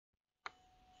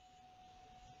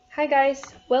Hi guys,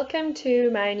 welcome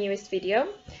to my newest video.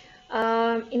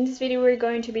 In this video we're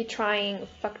going to be trying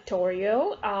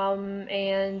Factorio,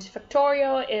 and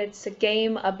Factorio, it's a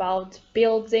game about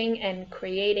building and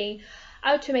creating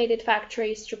automated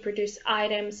factories to produce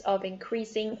items of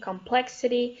increasing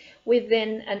complexity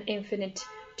within an infinite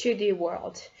 2D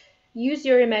world. Use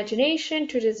your imagination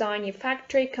to design your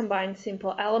factory, combine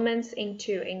simple elements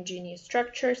into ingenious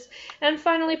structures, and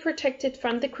finally protect it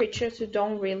from the creatures who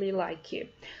don't really like you.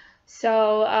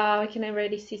 So we can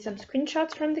already see some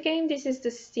screenshots from the game. This is the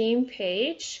Steam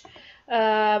page.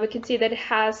 We can see that it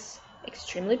has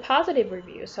extremely positive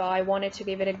reviews, so I wanted to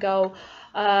give it a go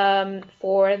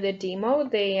for the demo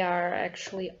they are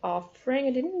actually offering.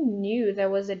 I didn't knew there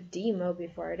was a demo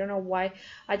before. I don't know why.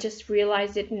 I just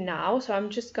realized it now, so I'm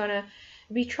just gonna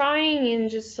be trying and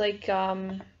just like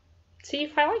see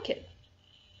if I like it.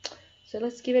 So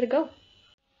let's give it a go.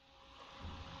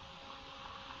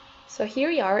 So here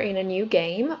we are in a new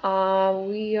game.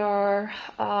 We are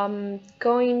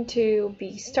going to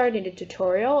be starting the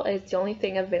tutorial. It's the only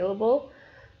thing available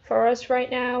for us right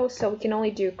now, so we can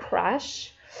only do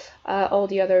Crash. All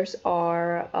the others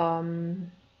are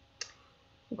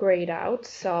grayed out.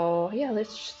 So yeah,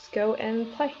 let's just go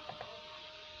and play.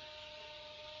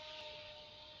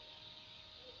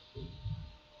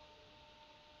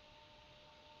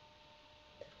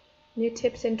 New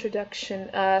tips introduction.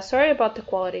 Sorry about the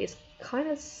quality, it kind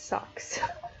of sucks.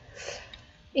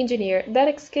 Engineer,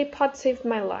 that escape pod saved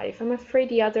my life. I'm afraid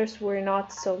the others were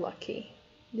not so lucky.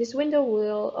 This window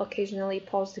will occasionally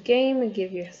pause the game and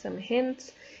give you some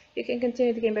hints. You can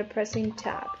continue the game by pressing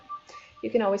tab. You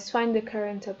can always find the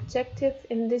current objective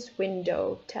in this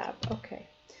window tab. Okay,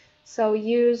 so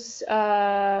use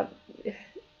WASD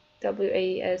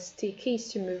keys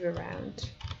to move around.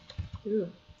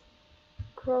 Ooh.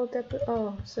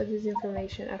 Oh, so this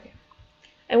information. Okay.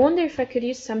 I wonder if I could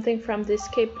use something from the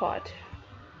escape pod.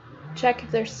 Check if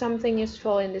there's something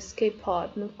useful in the escape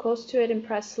pod. Move close to it and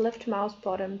press left mouse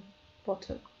bottom,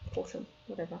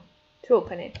 whatever, to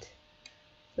open it.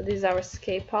 So this is our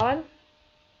escape pod.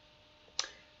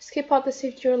 Escape pod that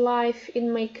saved your life. It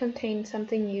may contain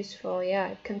something useful. Yeah,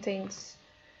 it contains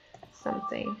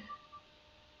something.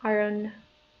 Iron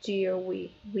gear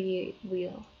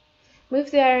wheel. Move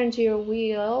the iron gear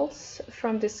wheels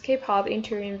from the escape pod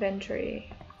into your inventory.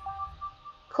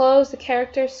 Close the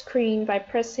character screen by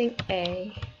pressing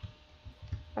A.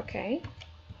 Okay.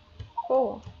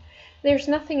 Cool. There's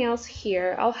nothing else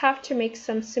here. I'll have to make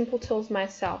some simple tools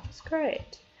myself. It's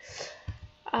great.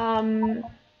 That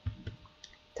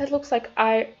looks like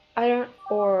iron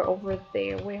ore over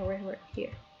there. Where?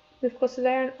 Here. Move close to the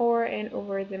iron ore and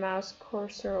over the mouse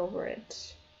cursor over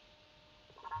it.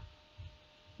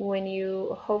 When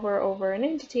you hover over an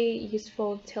entity,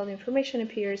 useful detailed information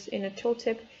appears in a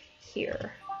tooltip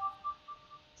here.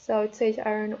 So it says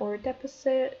iron ore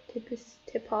deposit. I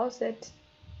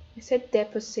said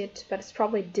deposit, but it's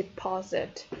probably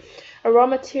deposit. A raw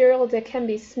material that can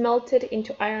be smelted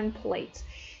into iron plates.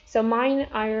 So mine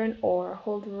iron ore.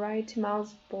 Hold right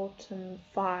mouse button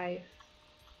 5.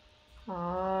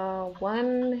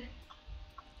 1,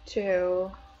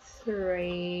 2,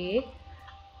 3,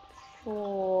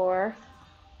 4,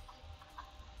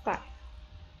 5.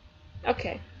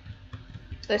 Okay.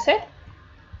 That's it?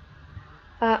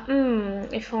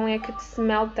 If only I could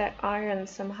smelt that iron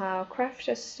somehow. Craft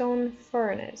a stone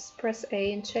furnace. Press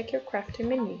A and check your crafting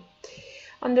menu.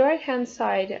 On the right hand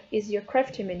side is your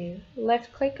crafting menu.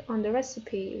 Left click on the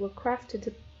recipe will craft the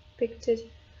depicted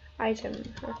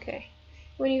item. Okay.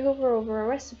 When you hover over a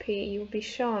recipe, you will be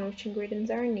shown which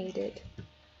ingredients are needed.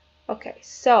 Okay,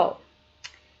 so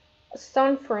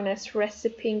stone furnace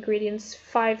recipe ingredients: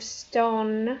 5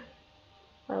 stone.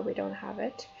 Well, we don't have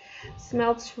it.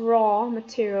 Smelts raw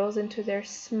materials into their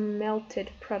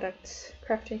smelted products.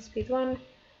 Crafting speed 1.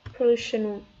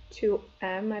 Pollution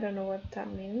 2m. I don't know what that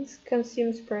means.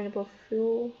 Consumes burnable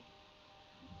fuel.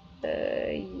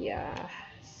 Yeah.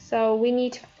 So we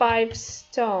need 5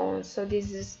 stone. So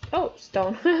this is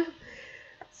stone.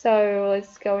 So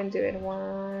let's go and do it.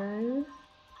 1,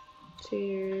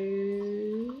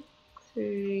 2,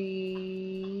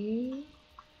 3,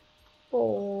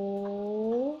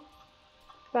 4,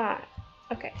 5.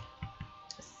 Okay,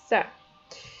 so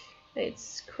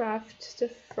let's craft the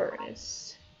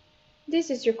furnace. This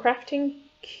is your crafting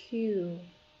queue.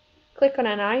 Click on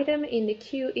an item in the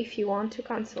queue if you want to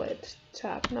cancel it.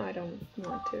 Tab. No, I don't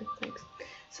want to. Thanks.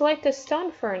 Select the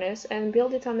stone furnace and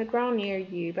build it on the ground near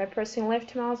you by pressing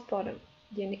left mouse button.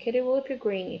 The indicator will appear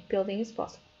green if building is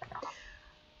possible.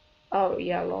 Oh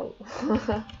yeah, lol.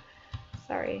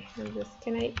 Sorry.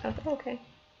 Can I? Oh, okay.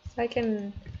 So I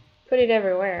can put it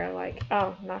everywhere. Like,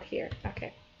 oh, not here.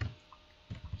 Okay.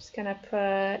 Just gonna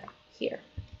put here.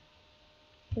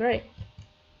 Great.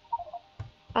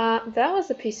 That was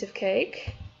a piece of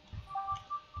cake.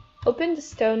 Open the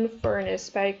stone furnace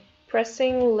by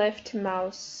pressing left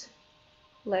mouse.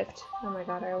 Left. Oh my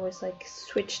god, I always like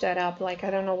switch that up. Like, I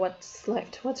don't know what's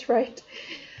left, what's right.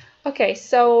 Okay,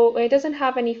 so it doesn't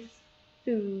have any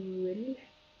food.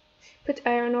 Put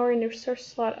iron ore in the resource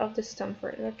slot of the stone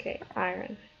furnace. Okay,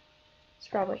 iron. It's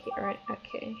probably here, right?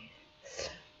 Okay.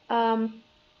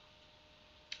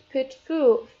 Put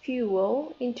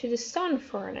fuel into the stone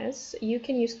furnace. You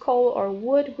can use coal or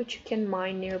wood, which you can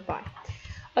mine nearby.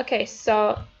 Okay,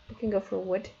 so we can go for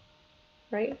wood,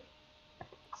 right?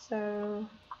 So,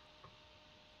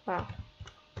 wow,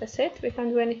 that's it? We can't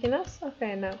do anything else?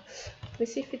 Okay, no.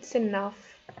 Let's see if it's enough.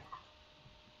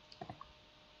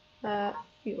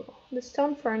 Fuel. The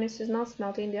stone furnace is not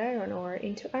smelting the iron ore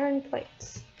into iron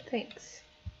plates. Thanks.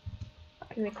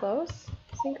 Can we close?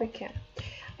 I think we can.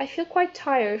 I feel quite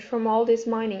tired from all this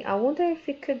mining. I wonder if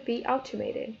it could be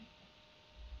automated.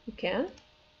 You can?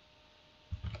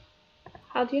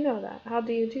 How do you know that? How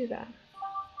do you do that?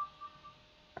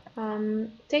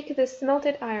 Take the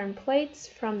smelted iron plates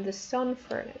from the stone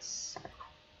furnace.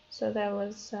 So that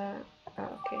was,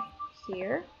 okay,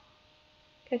 here.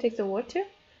 Can I take the wood too?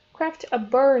 Craft a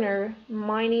burner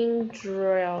mining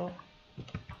drill.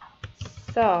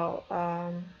 So,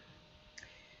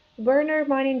 burner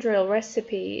mining drill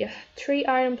recipe. 3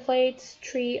 iron plates,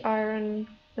 3 iron...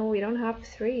 No, we don't have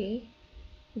 3.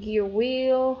 Gear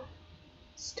wheel,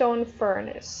 stone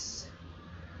furnace.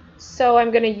 So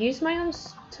I'm gonna use my own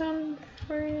stone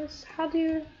furnace. How do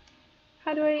you...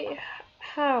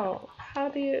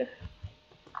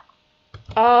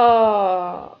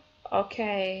 Oh,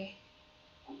 okay.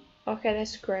 Okay,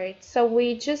 that's great. So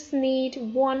we just need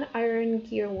 1 iron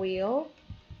gear wheel.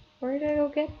 Where did I go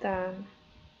get that?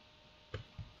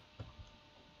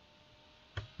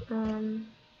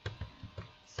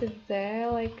 Is it there,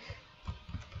 like,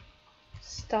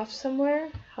 stuff somewhere?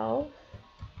 Help?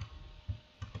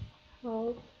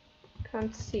 Help?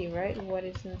 Can't see, right? What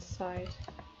is inside?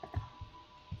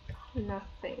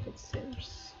 Nothing, it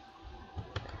seems.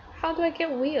 How do I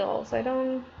get wheels? I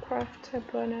don't craft a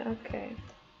burner. Okay.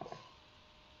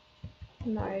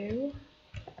 No.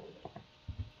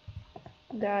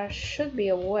 There should be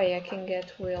a way I can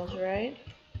get wheels, right?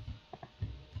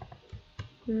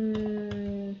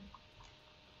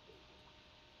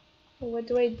 What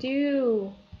do I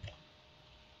do?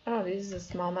 Oh, this is a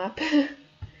small map.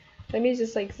 Let me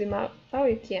just like zoom out. Oh,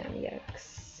 you can.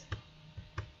 Yikes.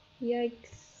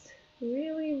 Yikes.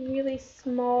 Really, really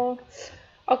small.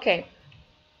 Okay.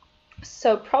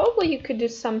 So probably you could do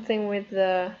something with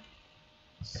the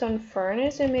stone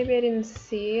furnace, and maybe I didn't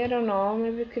see. I don't know.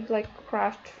 Maybe we could like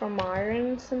craft from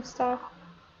iron some stuff.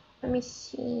 Let me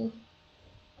see.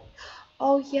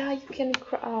 Oh yeah, you can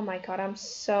oh my god, I'm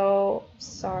so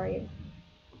sorry.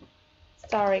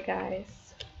 Sorry guys.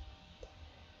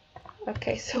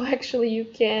 Okay, so actually you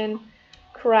can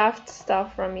craft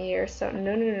stuff from here. So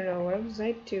no, what was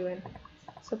I doing?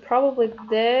 So probably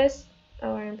this.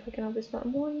 Oh, I'm picking up this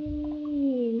one. What do you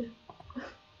mean?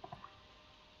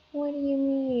 What do you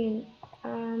mean?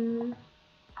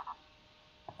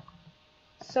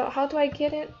 So how do I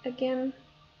get it again?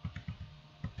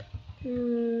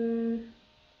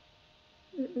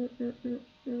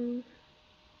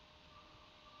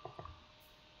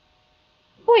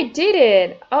 Oh, I did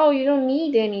it! Oh, you don't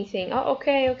need anything. Oh,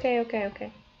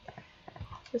 okay.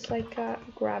 Just like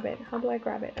grab it. How do I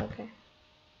grab it? Okay.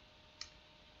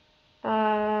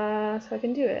 So I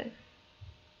can do it.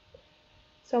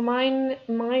 So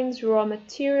mine's raw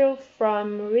material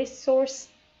from resource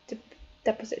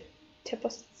deposits.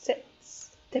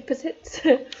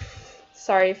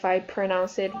 Sorry if I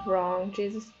pronounce it wrong,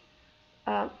 Jesus.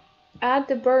 Add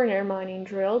the burner mining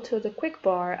drill to the quick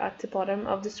bar at the bottom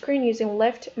of the screen using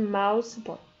left mouse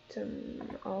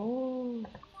button. Oh,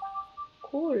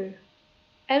 cool.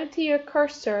 Empty your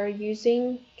cursor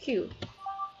using Q.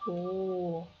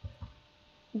 Ooh.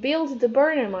 Build the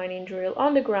burner mining drill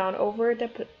on the ground over a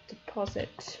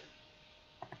deposit.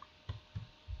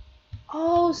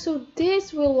 Oh, so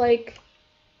this will like...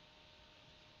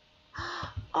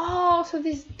 Oh, so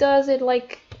this does it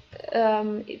like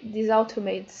this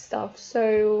automate stuff.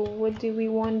 So what do we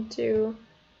want to...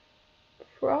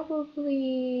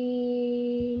 Probably...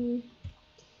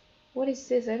 What is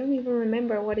this? I don't even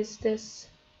remember. What is this?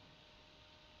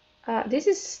 This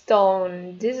is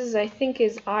stone. This is, I think,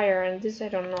 is iron. This I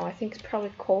don't know. I think it's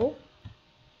probably coal.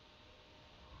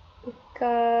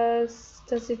 Because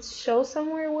does it show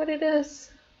somewhere what it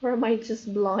is? Or am I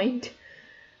just blind?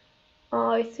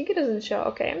 I think it doesn't show.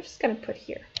 Okay, I'm just gonna put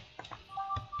here.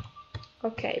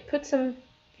 Okay, put some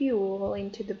fuel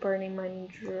into the burning mining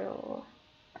drill.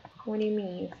 What do you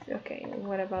mean? Okay,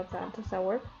 what about that? Does that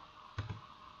work?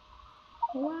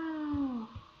 Wow!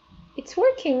 It's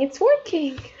working! It's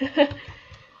working!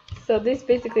 So this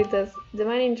basically does, the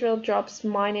mining drill drops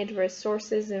mined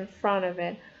resources in front of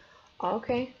it.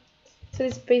 Okay. So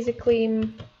it's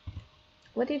basically,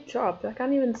 what did it drop? I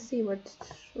can't even see what,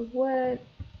 what?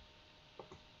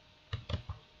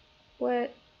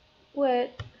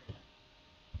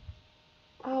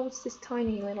 Oh, it's this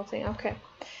tiny little thing. Okay.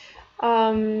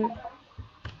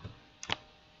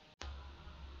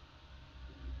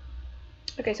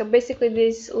 Okay, so basically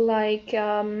this like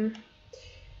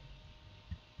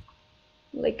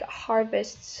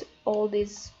harvests all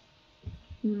these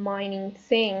mining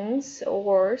things,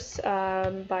 ores,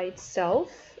 by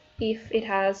itself if it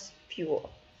has fuel.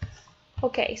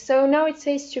 Okay, so now it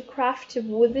says to craft a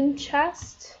wooden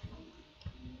chest.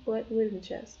 What wooden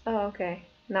chest? Oh, okay.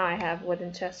 Now I have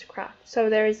wooden chest to craft. So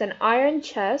there is an iron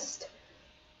chest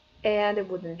and a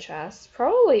wooden chest.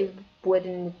 Probably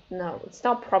wooden. No, it's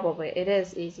not probably. It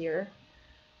is easier.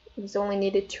 It's only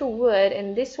needed 2 wood,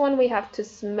 and this one we have to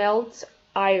smelt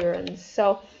iron.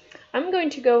 So I'm going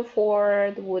to go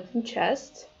for the wooden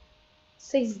chest. It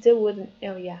says the wooden.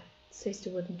 Oh yeah, it says the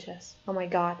wooden chest. Oh my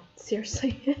god,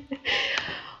 seriously.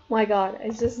 My god, I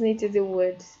just need to do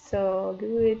wood. So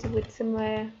do it with some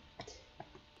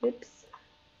oops.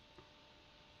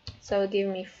 So give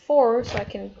me 4 so I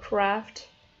can craft.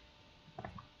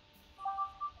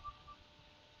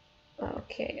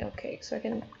 Okay, so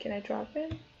can I drop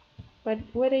it?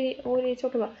 What are you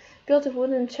talking about? Build a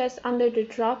wooden chest under the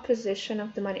drop position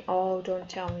of the money. Oh, don't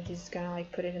tell me this is gonna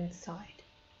like put it inside.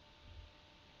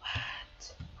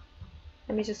 What?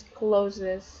 Let me just close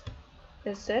this.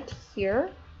 Is it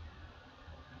here?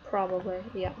 Probably,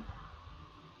 yeah.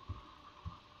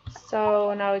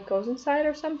 So now it goes inside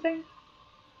or something?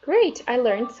 Great, I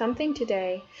learned something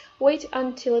today. Wait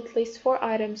until at least 4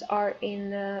 items are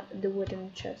in the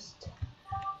wooden chest.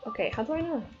 Okay, how do I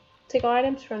know? Take all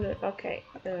items from the... Okay.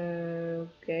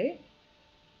 Okay.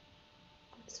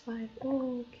 That's 5.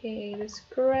 Okay, that's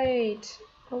great.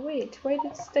 Oh wait, why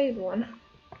did it stay one?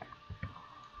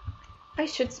 I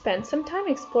should spend some time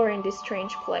exploring this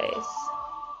strange place.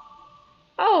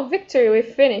 Oh, victory! We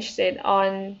finished it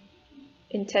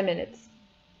in 10 minutes.